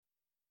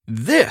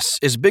This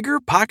is Bigger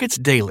Pockets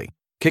Daily,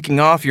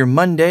 kicking off your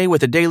Monday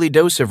with a daily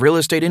dose of real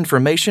estate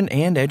information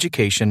and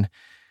education.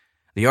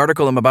 The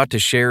article I'm about to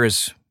share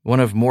is one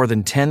of more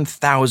than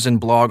 10,000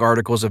 blog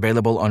articles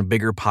available on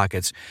Bigger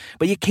Pockets,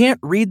 but you can't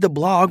read the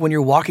blog when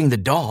you're walking the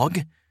dog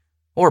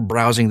or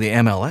browsing the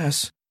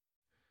MLS.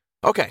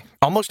 Okay,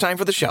 almost time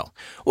for the show.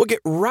 We'll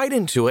get right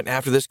into it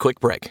after this quick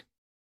break.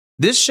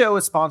 This show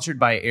is sponsored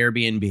by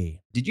Airbnb.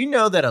 Did you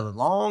know that a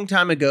long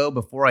time ago,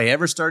 before I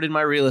ever started my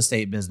real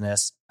estate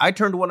business, I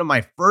turned one of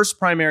my first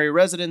primary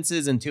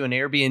residences into an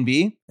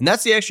Airbnb? And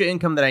that's the extra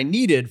income that I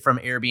needed from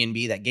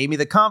Airbnb that gave me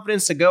the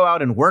confidence to go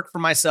out and work for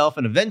myself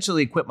and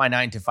eventually quit my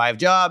 9-to-5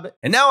 job.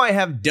 And now I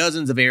have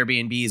dozens of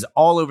Airbnbs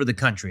all over the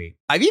country.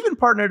 I've even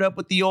partnered up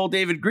with the old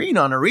David Green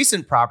on a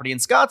recent property in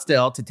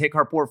Scottsdale to take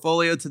our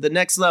portfolio to the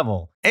next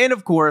level. And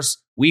of course,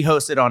 we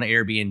host it on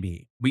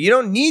Airbnb. But you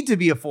don't need to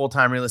be a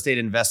full-time real estate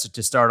investor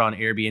to start on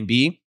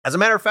Airbnb. As a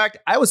matter of fact,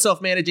 I was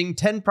self-managing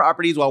 10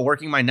 properties while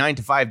working my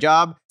 9-to-5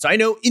 job, so I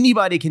know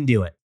anybody can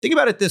do it. Think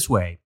about it this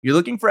way. You're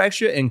looking for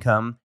extra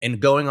income and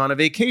going on a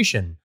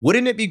vacation.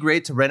 Wouldn't it be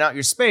great to rent out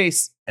your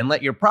space and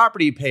let your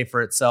property pay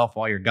for itself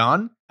while you're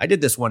gone? I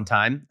did this one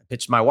time. I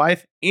pitched my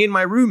wife and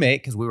my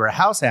roommate, because we were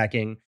house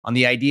hacking, on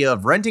the idea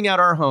of renting out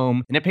our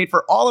home, and it paid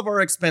for all of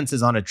our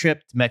expenses on a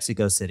trip to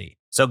Mexico City.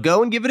 So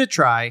go and give it a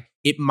try.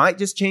 It might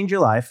just change your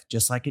life,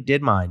 just like it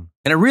did mine.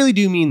 And I really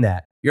do mean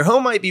that. Your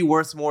home might be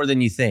worth more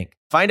than you think.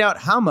 Find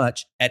out how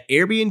much at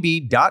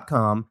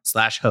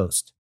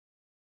airbnb.com/host.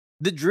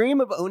 The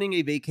dream of owning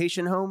a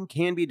vacation home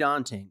can be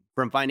daunting.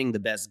 From finding the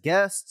best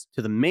guests,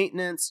 to the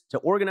maintenance, to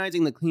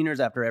organizing the cleaners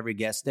after every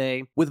guest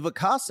stay. With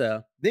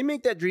Vacasa, they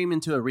make that dream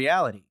into a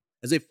reality.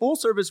 As a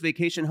full-service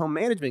vacation home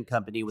management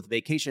company with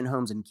vacation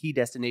homes in key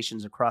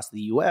destinations across the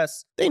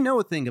U.S., they know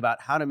a thing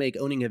about how to make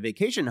owning a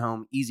vacation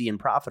home easy and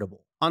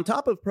profitable. On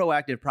top of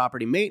proactive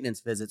property maintenance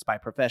visits by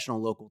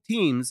professional local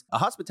teams, a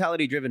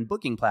hospitality-driven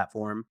booking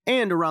platform,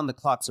 and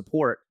around-the-clock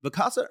support,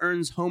 Vacasa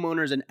earns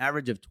homeowners an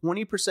average of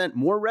 20%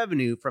 more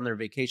revenue from their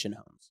vacation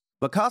homes.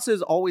 Vacasa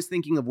is always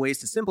thinking of ways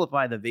to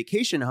simplify the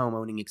vacation home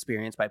owning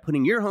experience by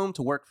putting your home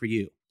to work for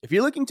you. If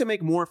you're looking to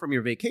make more from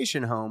your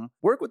vacation home,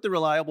 work with the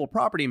reliable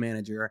property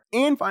manager,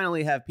 and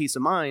finally have peace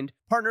of mind,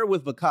 partner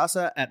with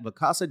Vacasa at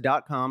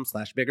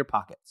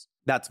vacasa.com/biggerpockets.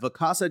 That's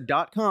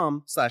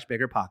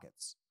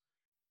vacasa.com/biggerpockets.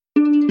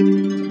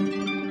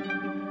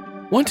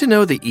 Want to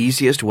know the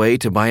easiest way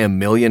to buy $1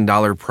 million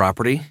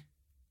property?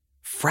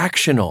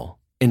 Fractional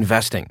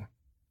investing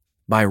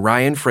by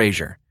Ryan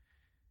Frazier.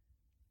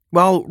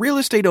 While real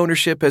estate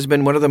ownership has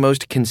been one of the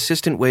most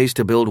consistent ways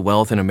to build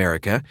wealth in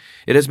America,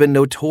 it has been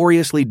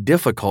notoriously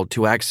difficult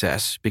to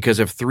access because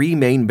of three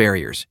main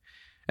barriers: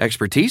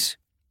 expertise,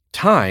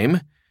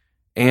 time,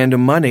 and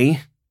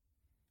money.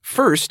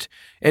 First,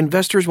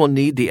 investors will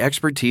need the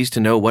expertise to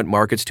know what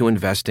markets to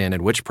invest in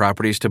and which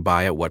properties to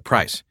buy at what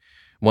price.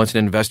 Once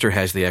an investor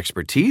has the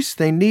expertise,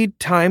 they need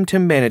time to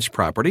manage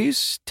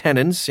properties,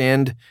 tenants,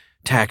 and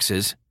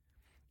taxes.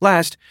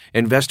 Last,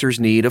 investors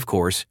need, of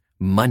course,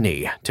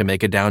 money to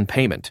make a down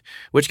payment,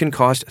 which can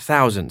cost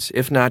thousands,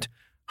 if not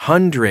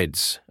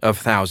hundreds of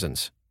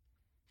thousands.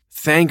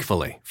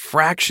 Thankfully,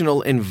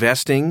 fractional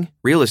investing,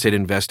 real estate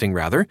investing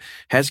rather,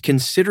 has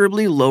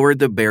considerably lowered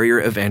the barrier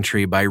of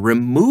entry by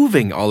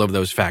removing all of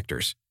those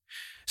factors.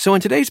 So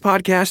in today's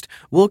podcast,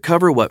 we'll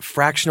cover what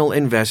fractional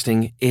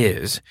investing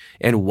is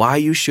and why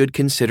you should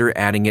consider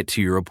adding it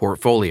to your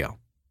portfolio.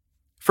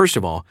 First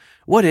of all,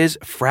 what is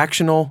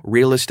fractional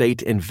real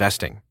estate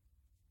investing?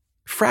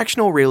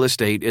 Fractional real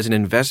estate is an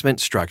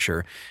investment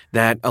structure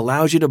that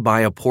allows you to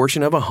buy a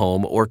portion of a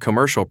home or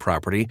commercial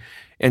property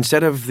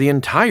instead of the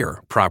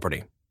entire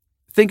property.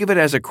 Think of it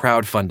as a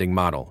crowdfunding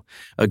model.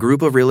 A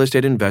group of real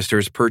estate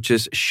investors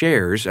purchase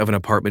shares of an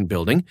apartment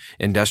building,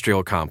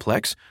 industrial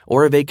complex,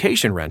 or a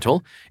vacation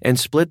rental and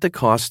split the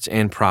costs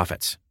and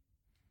profits.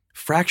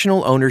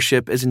 Fractional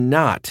ownership is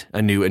not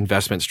a new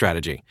investment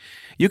strategy.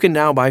 You can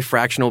now buy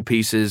fractional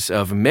pieces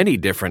of many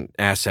different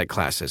asset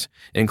classes,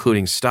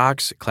 including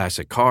stocks,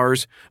 classic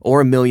cars,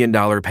 or $1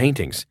 million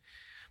paintings.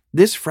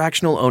 This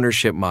fractional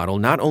ownership model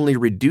not only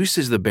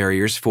reduces the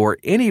barriers for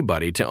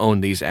anybody to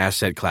own these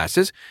asset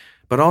classes,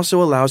 but also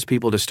allows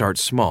people to start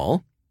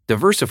small,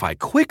 diversify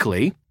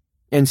quickly,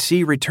 and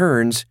see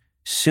returns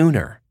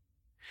sooner.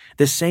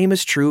 The same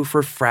is true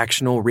for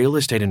fractional real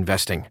estate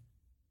investing.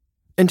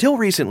 Until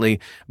recently,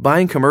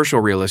 buying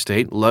commercial real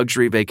estate,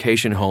 luxury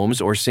vacation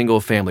homes, or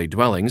single-family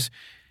dwellings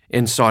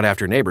in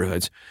sought-after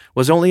neighborhoods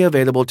was only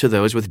available to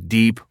those with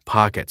deep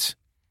pockets.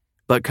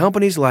 But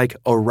companies like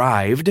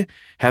Arrived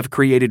have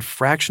created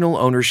fractional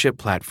ownership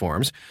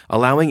platforms,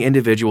 allowing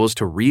individuals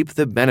to reap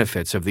the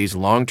benefits of these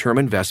long-term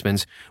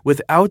investments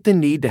without the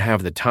need to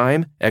have the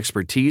time,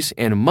 expertise,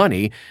 and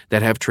money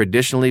that have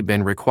traditionally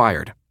been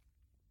required.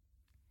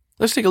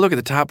 Let's take a look at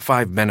the top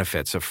 5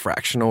 benefits of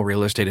fractional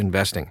real estate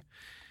investing.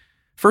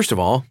 First of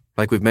all,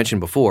 like we've mentioned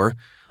before,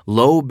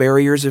 low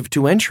barriers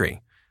to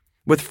entry.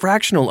 With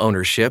fractional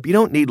ownership, you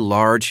don't need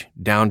large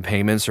down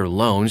payments or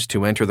loans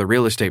to enter the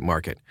real estate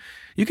market.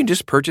 You can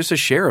just purchase a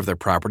share of the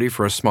property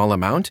for a small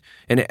amount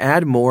and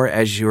add more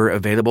as your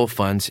available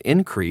funds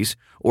increase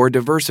or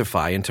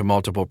diversify into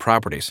multiple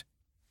properties.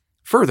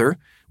 Further,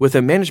 with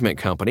a management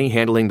company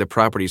handling the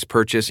property's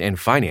purchase and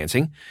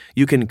financing,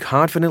 you can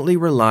confidently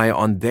rely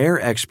on their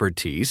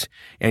expertise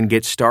and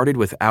get started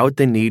without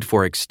the need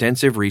for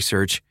extensive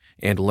research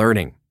and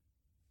learning.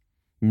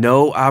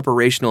 No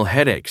operational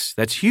headaches.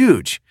 That's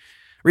huge.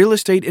 Real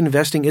estate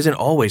investing isn't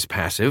always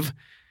passive,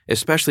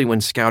 especially when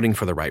scouting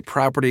for the right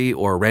property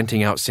or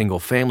renting out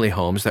single-family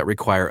homes that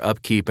require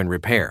upkeep and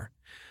repair.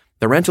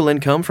 The rental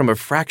income from a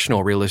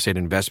fractional real estate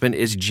investment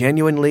is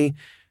genuinely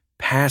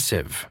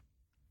passive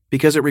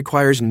because it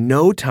requires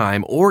no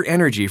time or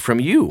energy from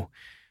you.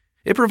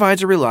 It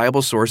provides a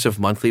reliable source of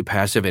monthly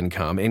passive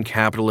income and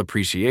capital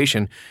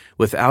appreciation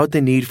without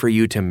the need for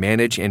you to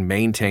manage and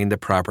maintain the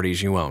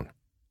properties you own.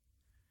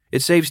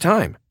 It saves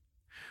time.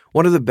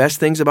 One of the best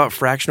things about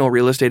fractional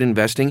real estate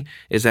investing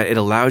is that it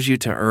allows you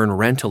to earn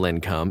rental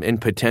income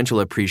and potential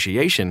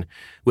appreciation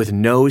with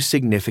no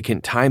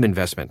significant time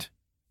investment.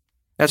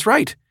 That's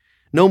right.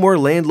 No more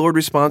landlord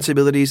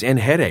responsibilities and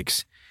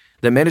headaches.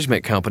 The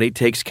management company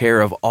takes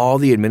care of all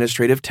the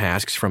administrative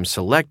tasks from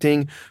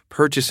selecting,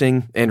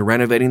 purchasing, and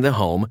renovating the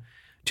home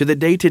to the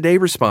day-to-day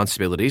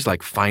responsibilities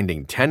like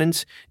finding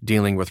tenants,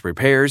 dealing with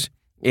repairs,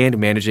 and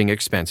managing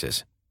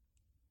expenses.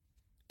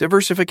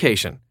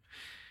 Diversification.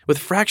 With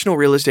fractional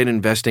real estate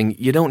investing,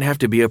 you don't have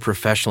to be a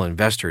professional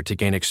investor to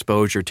gain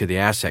exposure to the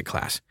asset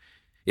class.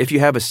 If you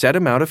have a set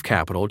amount of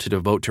capital to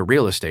devote to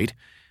real estate,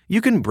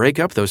 you can break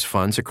up those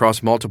funds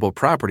across multiple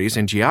properties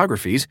and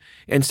geographies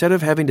instead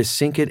of having to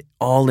sink it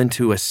all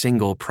into a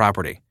single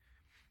property.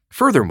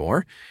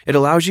 Furthermore, it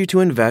allows you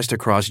to invest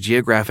across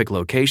geographic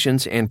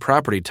locations and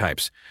property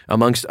types,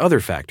 amongst other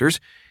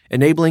factors,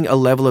 enabling a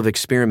level of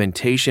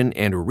experimentation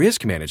and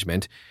risk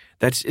management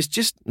that is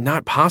just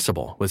not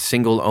possible with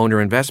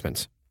single-owner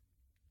investments.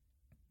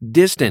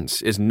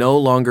 Distance is no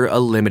longer a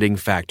limiting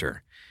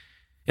factor.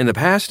 In the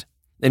past,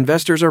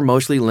 investors are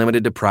mostly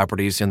limited to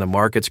properties in the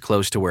markets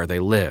close to where they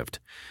lived.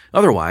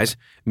 Otherwise,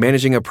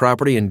 managing a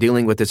property and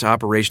dealing with its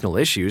operational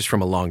issues from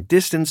a long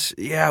distance,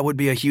 would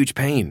be a huge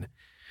pain.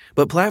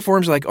 But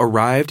platforms like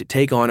Arrived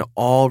take on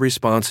all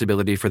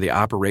responsibility for the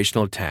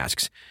operational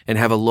tasks and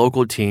have a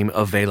local team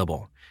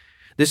available.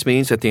 This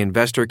means that the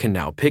investor can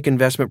now pick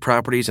investment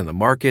properties in the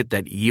market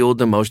that yield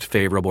the most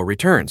favorable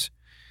returns.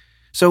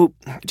 So,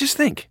 just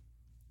think.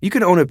 You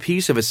could own a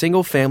piece of a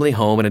single-family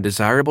home in a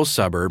desirable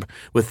suburb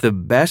with the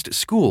best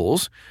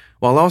schools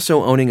while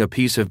also owning a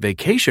piece of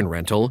vacation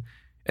rental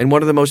in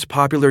one of the most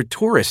popular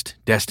tourist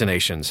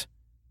destinations.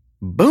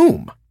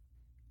 Boom!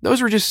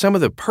 Those were just some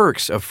of the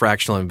perks of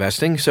fractional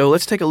investing, so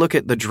let's take a look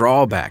at the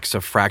drawbacks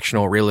of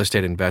fractional real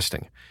estate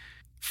investing.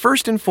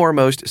 First and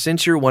foremost,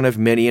 since you're one of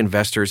many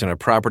investors in a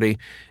property,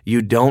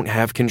 you don't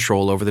have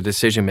control over the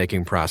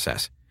decision-making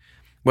process.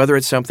 Whether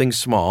it's something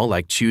small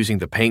like choosing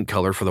the paint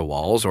color for the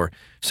walls or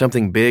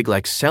something big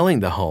like selling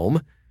the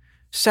home.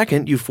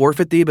 Second, you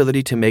forfeit the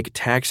ability to make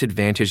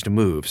tax-advantaged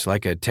moves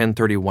like a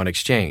 1031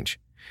 exchange.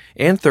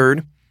 And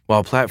third,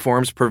 while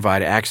platforms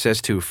provide access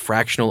to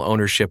fractional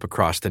ownership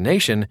across the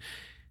nation,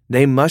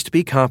 they must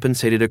be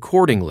compensated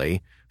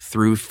accordingly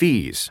through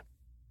fees.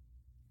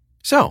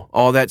 So,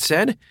 all that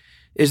said,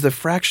 is the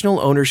fractional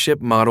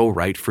ownership model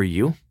right for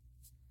you?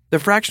 The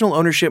fractional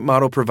ownership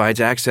model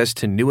provides access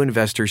to new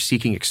investors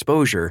seeking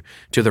exposure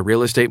to the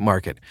real estate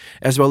market,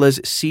 as well as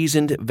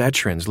seasoned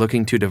veterans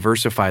looking to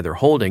diversify their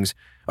holdings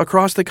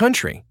across the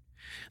country.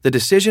 The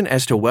decision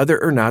as to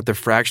whether or not the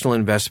fractional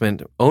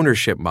investment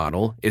ownership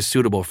model is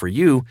suitable for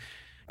you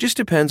just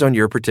depends on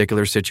your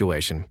particular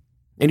situation.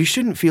 And you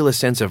shouldn't feel a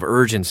sense of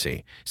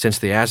urgency, since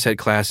the asset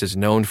class is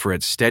known for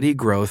its steady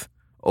growth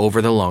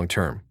over the long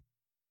term.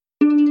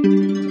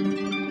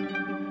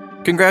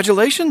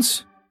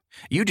 Congratulations!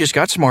 You just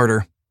got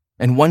smarter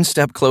and one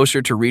step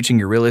closer to reaching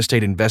your real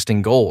estate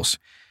investing goals.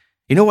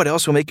 You know what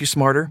else will make you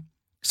smarter?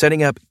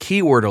 Setting up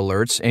keyword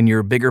alerts in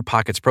your Bigger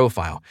Pockets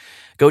profile.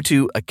 Go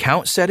to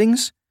Account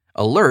Settings,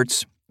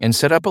 Alerts, and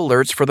set up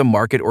alerts for the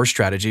market or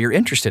strategy you're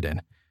interested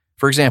in.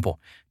 For example,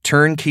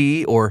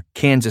 Turnkey or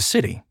Kansas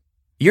City.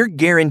 You're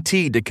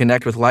guaranteed to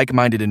connect with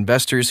like-minded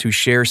investors who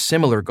share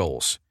similar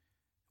goals.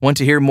 Want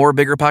to hear more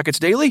Bigger Pockets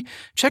Daily?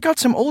 Check out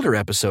some older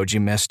episodes you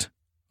missed.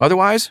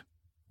 Otherwise,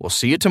 we'll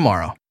see you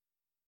tomorrow.